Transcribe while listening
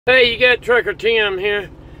Hey, you got Trucker Tim here.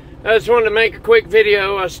 I just wanted to make a quick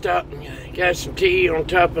video. I stopped and got some tea on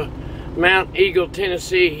top of Monteagle,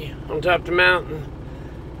 Tennessee, on top of the mountain.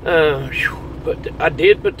 But I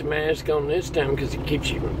did put the mask on this time because it keeps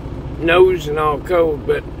your nose and all cold.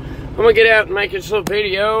 But I'm gonna get out and make this little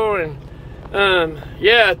video. And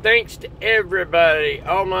yeah, thanks to everybody,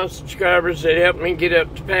 all my subscribers that helped me get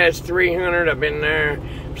up to past 300. I've been there.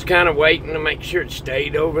 I was kind of waiting to make sure it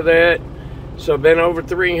stayed over that. So I've been over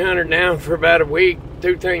 300 now for about a week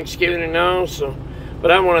through Thanksgiving and all.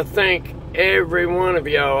 But I want to thank every one of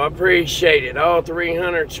y'all. I appreciate it. All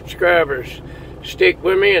 300 subscribers. Stick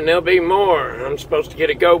with me and there'll be more. I'm supposed to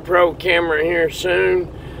get a GoPro camera here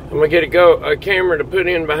soon. I'm going to get a camera to put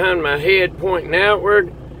in behind my head pointing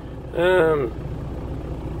outward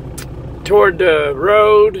toward the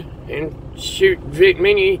road and shoot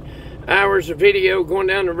many hours of video going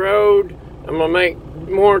down the road. I'm going to make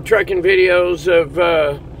more trucking videos of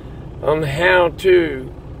on how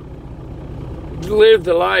to live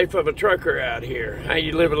the life of a trucker out here. How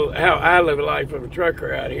I live a life of a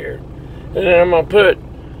trucker out here. And then I'm gonna put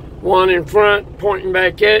one in front pointing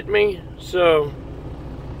back at me. So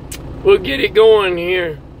we'll get it going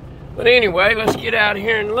here. But anyway, let's get out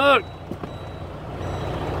here and look.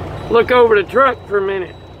 Look over the truck for a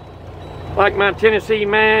minute. Like my Tennessee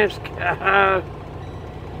mask.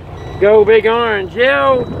 Go Big Orange.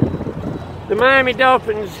 Yo, the Miami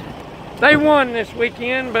Dolphins, they won this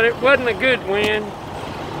weekend, but it wasn't a good win.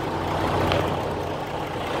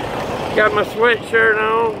 Got my sweatshirt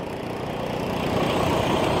on.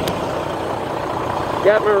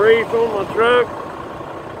 Got my reef on my truck.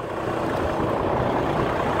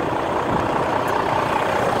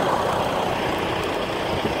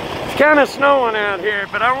 It's kind of snowing out here,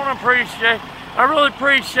 but I really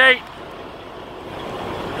appreciate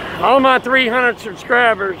all my 300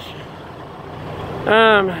 subscribers,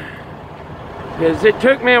 because it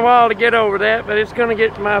took me a while to get over that, but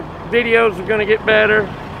my videos are gonna get better.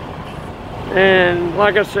 And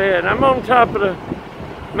like I said, I'm on top of the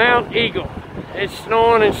Monteagle. It's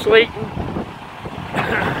snowing and sleeting.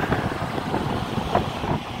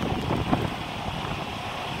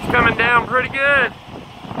 It's coming down pretty good.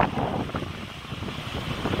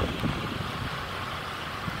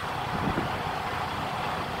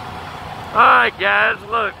 Alright guys,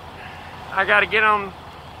 look, I gotta get on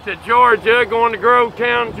to Georgia, going to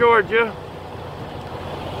Grovetown, Georgia.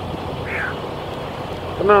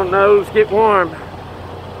 Come on nose, get warm.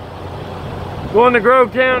 Going to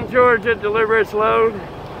Grovetown, Georgia, deliver its load.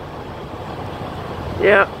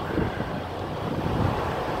 Yep.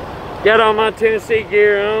 Got all my Tennessee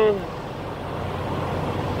gear on.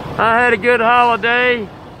 I had a good holiday,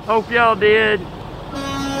 hope y'all did.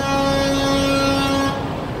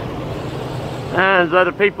 There's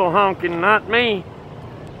other people honking, not me.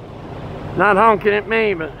 Not honking at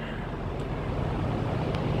me, but...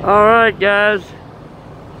 Alright guys.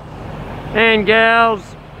 And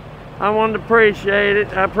gals, I wanted to appreciate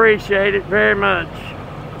it. I appreciate it very much.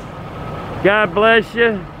 God bless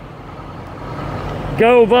you.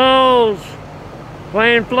 Go Vols.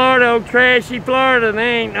 Playing Florida, old trashy Florida.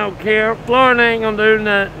 They ain't no care. Florida ain't gonna do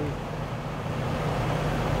nothing.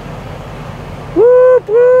 Whoop,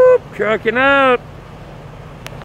 whoop, trucking up.